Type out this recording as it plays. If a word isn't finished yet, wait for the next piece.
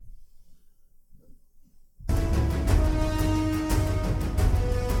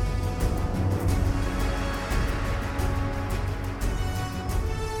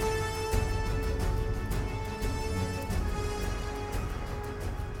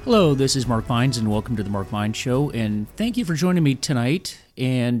Hello, this is Mark Vines, and welcome to the Mark Vines Show, and thank you for joining me tonight.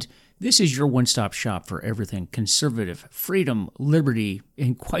 And this is your one-stop shop for everything conservative, freedom, liberty,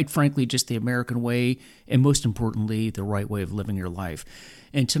 and quite frankly, just the American way, and most importantly, the right way of living your life.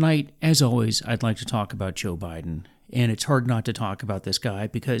 And tonight, as always, I'd like to talk about Joe Biden. And it's hard not to talk about this guy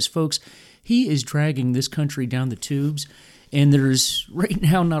because, folks, he is dragging this country down the tubes, and there's right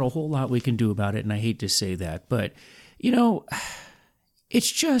now not a whole lot we can do about it, and I hate to say that, but, you know, it's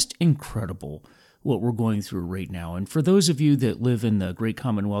just incredible what we're going through right now. And for those of you that live in the great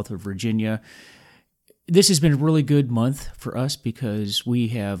Commonwealth of Virginia, this has been a really good month for us because we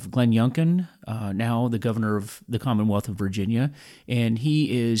have Glenn Youngkin, now the governor of the Commonwealth of Virginia, and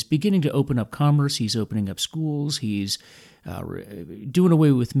he is beginning to open up commerce. He's opening up schools. He's doing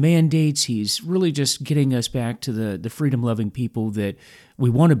away with mandates. He's really just getting us back to the freedom-loving people that we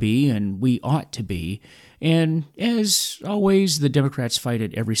want to be and we ought to be. And as always, the Democrats fight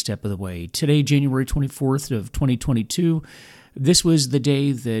it every step of the way. Today, January 24th of 2022, this was the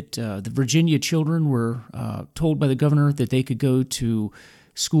day that the Virginia children were told by the governor that they could go to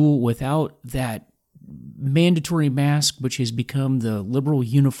school without that mandatory mask, which has become the liberal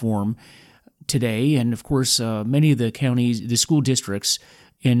uniform today. And of course, many of the counties, the school districts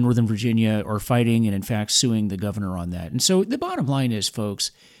in Northern Virginia are fighting and in fact suing the governor on that. And so the bottom line is, folks,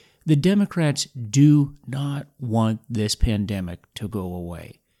 the Democrats do not want this pandemic to go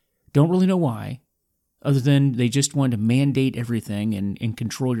away. Don't really know why, other than they just want to mandate everything and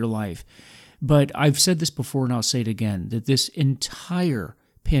control your life. But I've said this before and I'll say it again, that this entire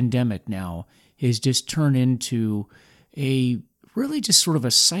pandemic now has just turned into a really just sort of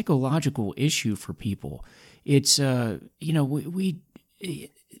a psychological issue for people. It's, I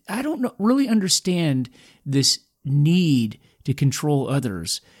don't really understand this need to control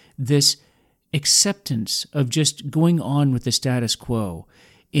others, this acceptance of just going on with the status quo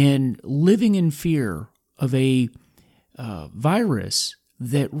and living in fear of a virus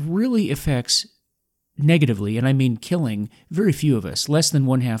that really affects negatively, and I mean killing, very few of us, less than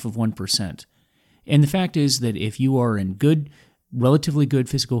 0.5%. And the fact is that if you are in relatively good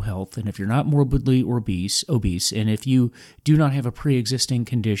physical health, and if you're not morbidly obese, and if you do not have a pre-existing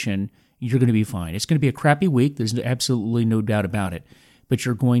condition, you're going to be fine. It's going to be a crappy week. There's absolutely no doubt about it. But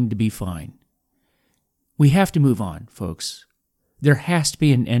you're going to be fine. We have to move on, folks. There has to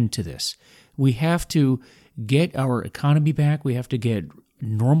be an end to this. We have to get our economy back. We have to get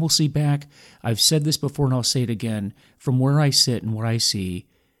normalcy back. I've said this before and I'll say it again. From where I sit and what I see,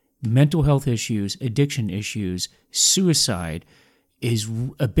 mental health issues, addiction issues, suicide is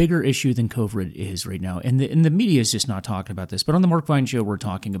a bigger issue than COVID is right now. And the media is just not talking about this. But on the Mark Vines Show, we're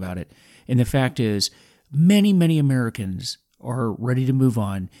talking about it. And the fact is, many, many Americans are ready to move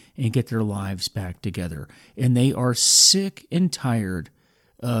on and get their lives back together. And they are sick and tired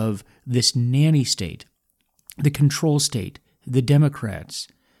of this nanny state, the control state, the Democrats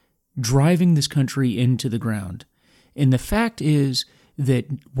driving this country into the ground. And the fact is that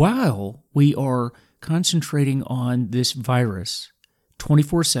while we are concentrating on this virus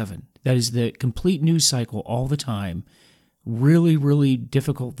 24/7, that is the complete news cycle all the time, really, really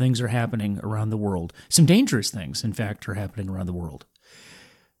difficult things are happening around the world. Some dangerous things, in fact, are happening around the world.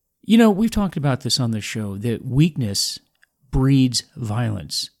 You know, we've talked about this on the show, that weakness breeds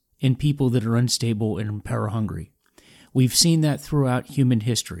violence in people that are unstable and power-hungry. We've seen that throughout human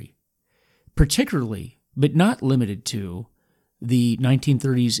history, particularly, but not limited to, the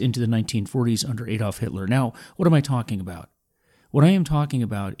 1930s into the 1940s under Adolf Hitler. Now, what am I talking about? What I am talking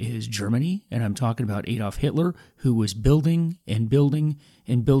about is Germany, and I'm talking about Adolf Hitler, who was building and building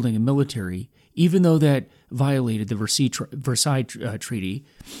and building a military, even though that violated the Versailles Treaty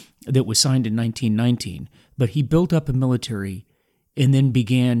that was signed in 1919. But he built up a military and then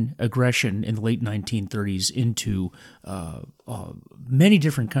began aggression in the late 1930s into many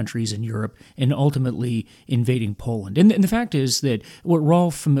different countries in Europe and ultimately invading Poland. And the fact is that we're all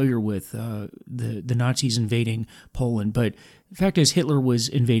familiar with the Nazis invading Poland, but the fact is Hitler was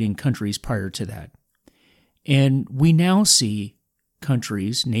invading countries prior to that. And we now see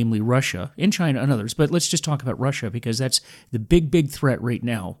countries, namely Russia and China and others, but let's just talk about Russia because that's the big threat right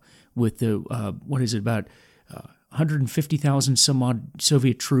now with the, about 150,000 some odd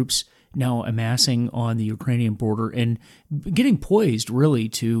Soviet troops now amassing on the Ukrainian border and getting poised really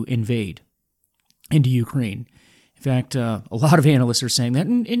to invade into Ukraine. In fact, a lot of analysts are saying that,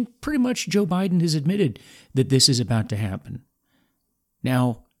 and pretty much Joe Biden has admitted that this is about to happen.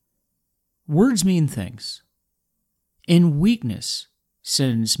 Now, words mean things, and weakness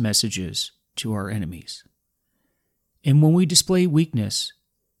sends messages to our enemies. And when we display weakness,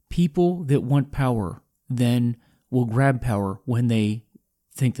 people that want power then will grab power when they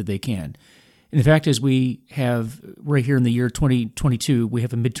think that they can. And the fact is, we have right here in the year 2022, we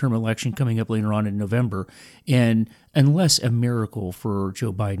have a midterm election coming up later on in November. And unless a miracle for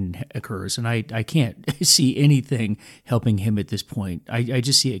Joe Biden occurs, and I can't see anything helping him at this point, I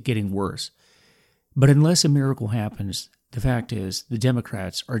just see it getting worse. But unless a miracle happens, the fact is the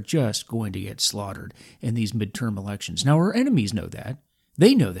Democrats are just going to get slaughtered in these midterm elections. Now, our enemies know that.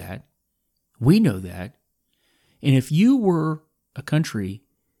 They know that. We know that. And if you were a country,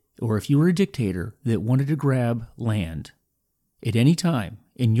 or if you were a dictator that wanted to grab land at any time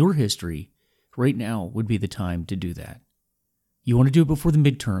in your history, right now would be the time to do that. You want to do it before the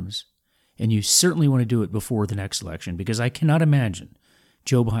midterms, and you certainly want to do it before the next election, because I cannot imagine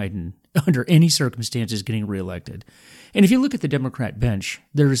Joe Biden, under any circumstances, getting reelected. And if you look at the Democrat bench,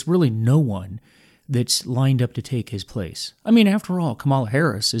 there's really no one that's lined up to take his place. I mean, after all, Kamala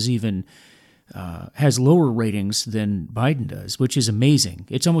Harris is even has lower ratings than Biden does, which is amazing.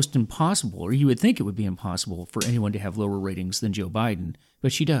 It's almost impossible, or you would think it would be impossible for anyone to have lower ratings than Joe Biden,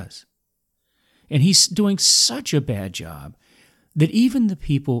 but she does. And he's doing such a bad job that even the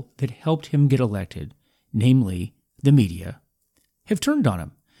people that helped him get elected, namely the media, have turned on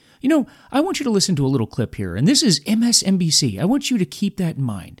him. You know, I want you to listen to a little clip here, and this is MSNBC. I want you to keep that in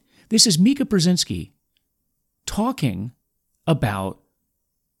mind. This is Mika Brzezinski talking about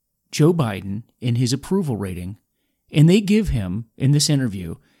Joe Biden in his approval rating, and they give him, in this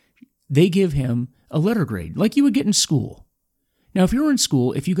interview, they give him a letter grade, like you would get in school. Now, if you're in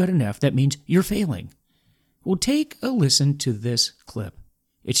school, if you got an F, that means you're failing. Well, take a listen to this clip.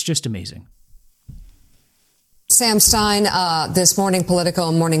 It's just amazing. Sam Stein, this morning Politico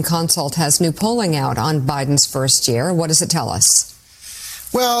and Morning Consult has new polling out on Biden's first year. What does it tell us?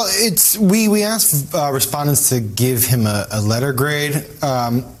 Well, we asked respondents to give him a letter grade,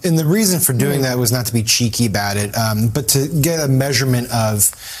 and the reason for doing that was not to be cheeky about it, but to get a measurement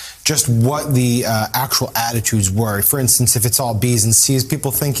of just what the actual attitudes were. For instance, if it's all B's and C's,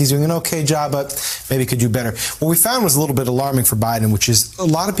 people think he's doing an okay job, but maybe could do better. What we found was a little bit alarming for Biden, which is a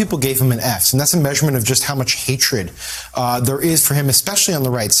lot of people gave him an F, and that's a measurement of just how much hatred there is for him, especially on the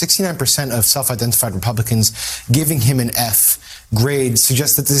right. 69% of self-identified Republicans giving him an F grade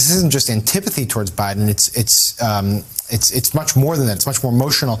suggests that this isn't just antipathy towards Biden. It's much more than that. It's much more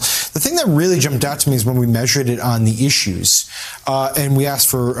emotional. The thing that really jumped out to me is when we measured it on the issues, and we asked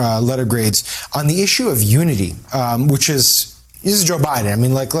for letter grades on the issue of unity, which is. This is Joe Biden. I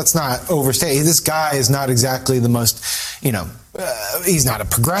mean, let's not overstate. This guy is not exactly the most, he's not a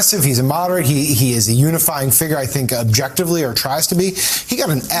progressive. He's a moderate. He is a unifying figure, I think, objectively, or tries to be. He got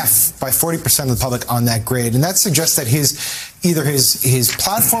an F by 40% of the public on that grade. And that suggests that either his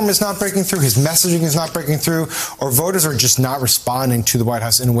platform is not breaking through, his messaging is not breaking through, or voters are just not responding to the White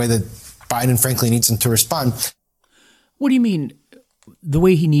House in a way that Biden, frankly, needs them to respond. What do you mean, the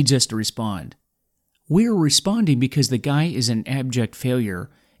way he needs us to respond? We're responding because the guy is an abject failure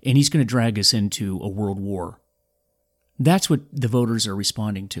and he's going to drag us into a world war. That's what the voters are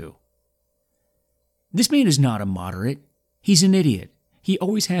responding to. This man is not a moderate. He's an idiot. He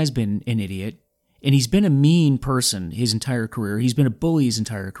always has been an idiot, and he's been a mean person his entire career. He's been a bully his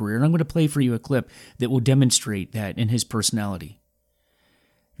entire career, and I'm going to play for you a clip that will demonstrate that in his personality.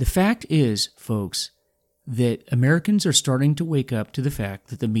 The fact is, folks, that Americans are starting to wake up to the fact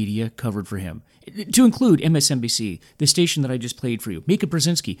that the media covered for him, to include MSNBC, the station that I just played for you, Mika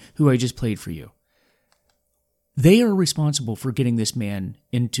Brzezinski, who I just played for you. They are responsible for getting this man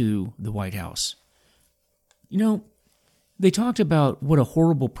into the White House. You know, they talked about what a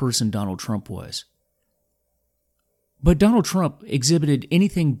horrible person Donald Trump was. But Donald Trump exhibited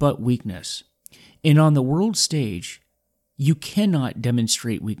anything but weakness. And on the world stage, you cannot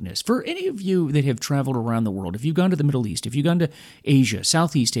demonstrate weakness. For any of you that have traveled around the world, if you've gone to the Middle East, if you've gone to Asia,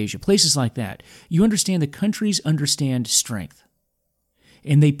 Southeast Asia, places like that, you understand that countries understand strength.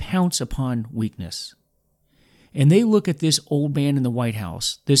 And they pounce upon weakness. And they look at this old man in the White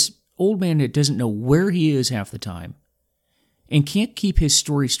House, this old man that doesn't know where he is half the time, and can't keep his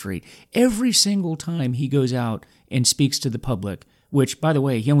story straight. Every single time he goes out and speaks to the public, which, by the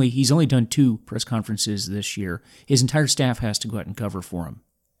way, he's only done 2 press conferences this year. His entire staff has to go out and cover for him.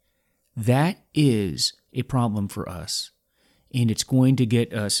 That is a problem for us, and it's going to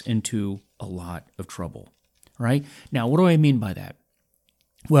get us into a lot of trouble, right? Now, what do I mean by that?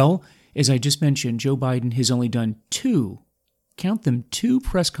 Well, as I just mentioned, Joe Biden has only done 2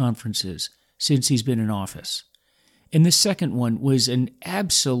 press conferences since he's been in office. And the second one was an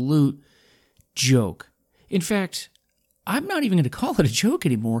absolute joke. In fact, I'm not even going to call it a joke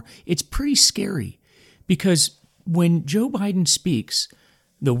anymore. It's pretty scary because when Joe Biden speaks,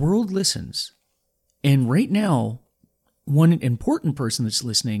 the world listens. And right now, one important person that's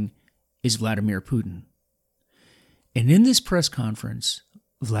listening is Vladimir Putin. And in this press conference,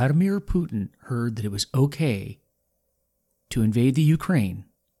 Vladimir Putin heard that it was okay to invade the Ukraine,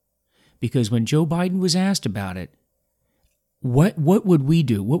 because when Joe Biden was asked about it, what would we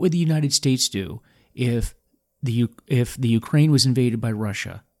do? What would the United States do if the Ukraine was invaded by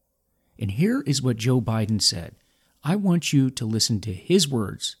Russia? And here is what Joe Biden said. I want you to listen to his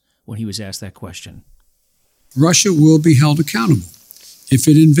words when he was asked that question. Russia will be held accountable if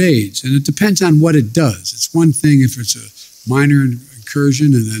it invades, and it depends on what it does. It's one thing if it's a minor incursion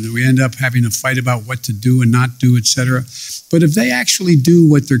and then we end up having a fight about what to do and not do, etc. But if they actually do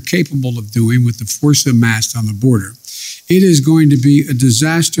what they're capable of doing with the force amassed on the border, it is going to be a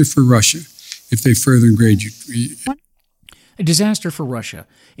disaster for Russia if they further invade Ukraine. A disaster for Russia.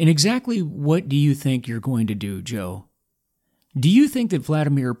 And exactly what do you think you're going to do, Joe? Do you think that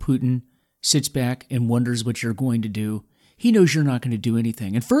Vladimir Putin sits back and wonders what you're going to do? He knows you're not going to do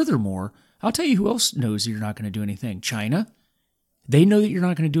anything. And furthermore, I'll tell you who else knows that you're not going to do anything. China. They know that you're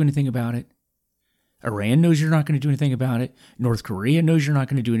not going to do anything about it. Iran knows you're not going to do anything about it. North Korea knows you're not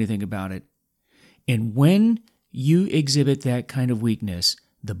going to do anything about it. And when you exhibit that kind of weakness,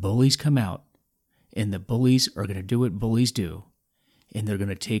 the bullies come out. And the bullies are going to do what bullies do. And they're going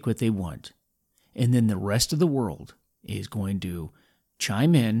to take what they want. And then the rest of the world is going to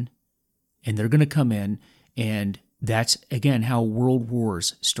chime in. And they're going to come in. And that's, again, how world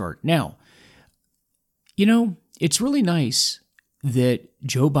wars start. Now, you know, it's really nice that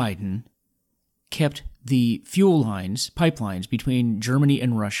Joe Biden kept the fuel lines, pipelines between Germany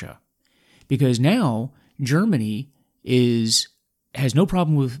and Russia. Because now Germany has no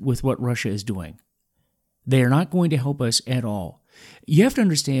problem with what Russia is doing. They are not going to help us at all. You have to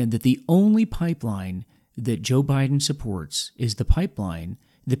understand that the only pipeline that Joe Biden supports is the pipeline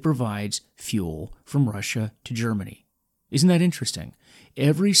that provides fuel from Russia to Germany. Isn't that interesting?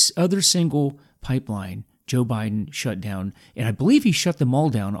 Every other single pipeline Joe Biden shut down, and I believe he shut them all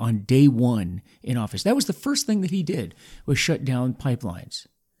down on day one in office. That was the first thing that he did, was shut down pipelines.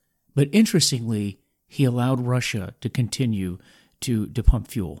 But interestingly, he allowed Russia to continue to pump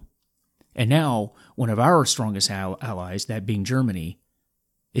fuel. And now, one of our strongest allies, that being Germany,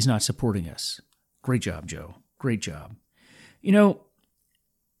 is not supporting us. Great job, Joe. Great job. You know,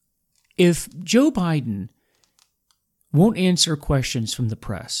 if Joe Biden won't answer questions from the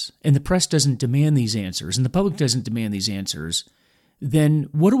press, and the press doesn't demand these answers, and the public doesn't demand these answers, then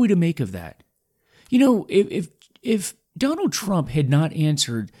what are we to make of that? You know, if Donald Trump had not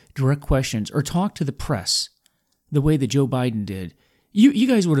answered direct questions or talked to the press the way that Joe Biden did, you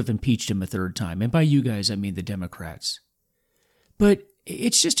guys would have impeached him a third time. And by you guys, I mean the Democrats. But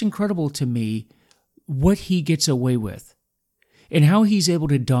it's just incredible to me what he gets away with and how he's able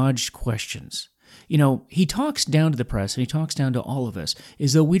to dodge questions. You know, he talks down to the press and he talks down to all of us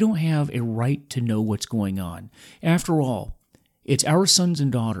as though we don't have a right to know what's going on. After all, it's our sons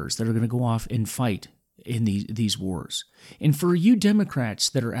and daughters that are going to go off and fight in these wars. And for you Democrats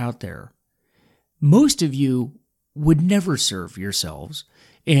that are out there, most of you would never serve yourselves,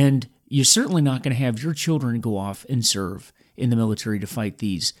 and you're certainly not going to have your children go off and serve in the military to fight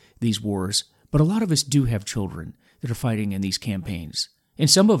these wars. But a lot of us do have children that are fighting in these campaigns, and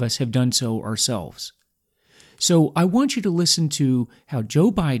some of us have done so ourselves. So I want you to listen to how Joe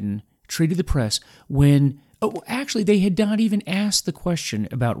Biden treated the press when, actually, they had not even asked the question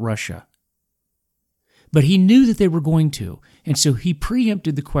about Russia. But he knew that they were going to, and so he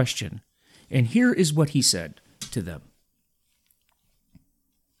preempted the question. And here is what he said to them.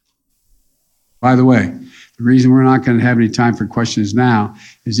 By the way, the reason we're not going to have any time for questions now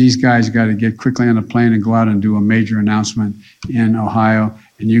is these guys got to get quickly on a plane and go out and do a major announcement in Ohio,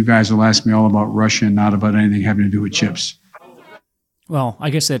 and you guys will ask me all about Russia and not about anything having to do with chips. Well, I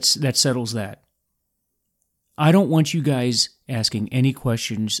guess that settles that. I don't want you guys asking any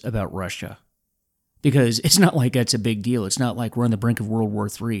questions about Russia, because it's not like that's a big deal. It's not like we're on the brink of World War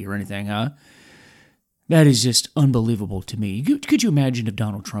III or anything, huh? That is just unbelievable to me. Could you imagine if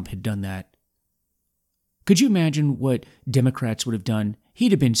Donald Trump had done that? Could you imagine what Democrats would have done?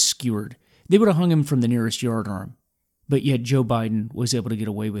 He'd have been skewered. They would have hung him from the nearest yardarm. But yet Joe Biden was able to get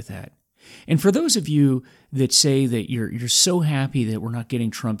away with that. And for those of you that say that you're so happy that we're not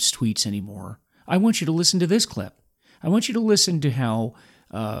getting Trump's tweets anymore, I want you to listen to this clip. I want you to listen to how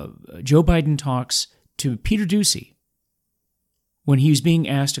Joe Biden talks to Peter Doocy when he was being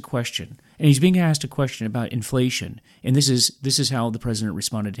asked a question. And he's being asked a question about inflation. And this is how the president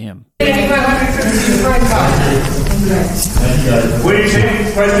responded to him. What do you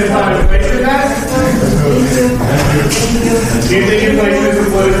think President Biden inflation that? Do you think inflation is a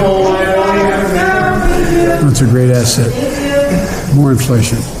political liability? That's a great asset. More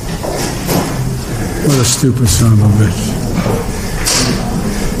inflation. What a stupid son of a bitch.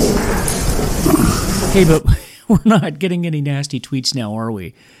 Hey, but we're not getting any nasty tweets now, are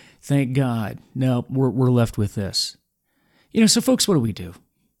we? Thank God. No, we're left with this. So folks, what do we do?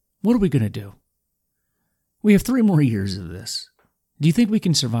 What are we going to do? We have 3 more years of this. Do you think we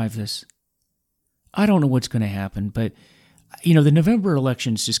can survive this? I don't know what's going to happen, but, the November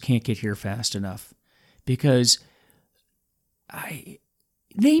elections just can't get here fast enough, because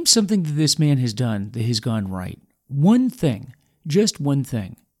name something that this man has done that has gone right. One thing, just one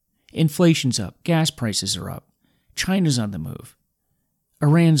thing. Inflation's up. Gas prices are up. China's on the move.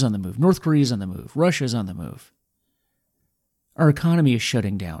 Iran's on the move. North Korea's on the move. Russia's on the move. Our economy is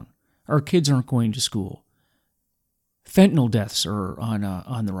shutting down. Our kids aren't going to school. Fentanyl deaths are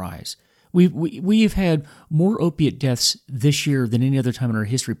on the rise. We've had more opiate deaths this year than any other time in our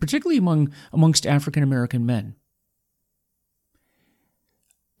history, particularly amongst African American men.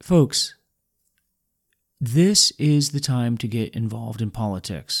 Folks, this is the time to get involved in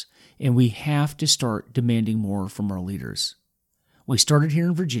politics, and we have to start demanding more from our leaders. We started here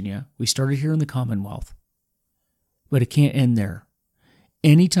in Virginia. We started here in the Commonwealth. But it can't end there.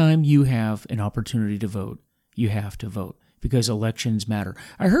 Anytime you have an opportunity to vote, you have to vote, because elections matter.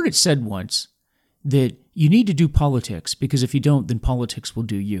 I heard it said once that you need to do politics, because if you don't, then politics will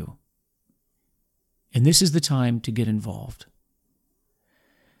do you. And this is the time to get involved.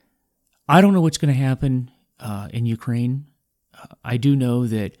 I don't know what's going to happen in Ukraine. I do know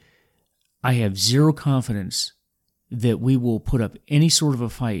that I have zero confidence that we will put up any sort of a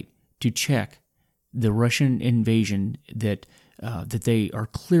fight to check the Russian invasion that they are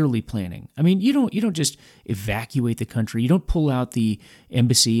clearly planning. I mean, you don't just evacuate the country. You don't pull out the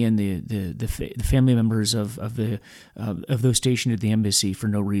embassy and the family members of those stationed at the embassy for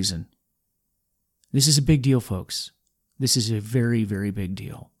no reason. This is a big deal, folks. This is a very, very big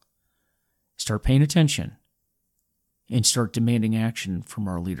deal. Start paying attention and start demanding action from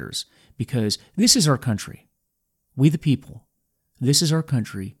our leaders, because this is our country. We the people. This is our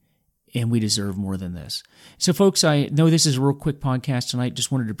country, and we deserve more than this. So, folks, I know this is a real quick podcast tonight.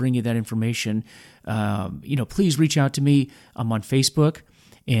 Just wanted to bring you that information. Please reach out to me. I'm on Facebook,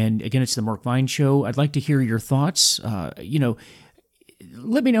 and again, it's the Mark Vine Show. I'd like to hear your thoughts. Let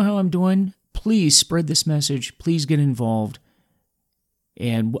me know how I'm doing. Please spread this message. Please get involved.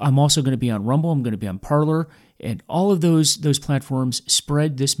 And I'm also going to be on Rumble. I'm going to be on Parler, and all of those platforms.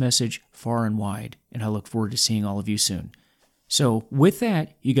 Spread this message far and wide, and I look forward to seeing all of you soon. So with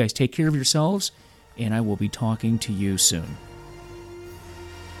that, you guys take care of yourselves, and I will be talking to you soon.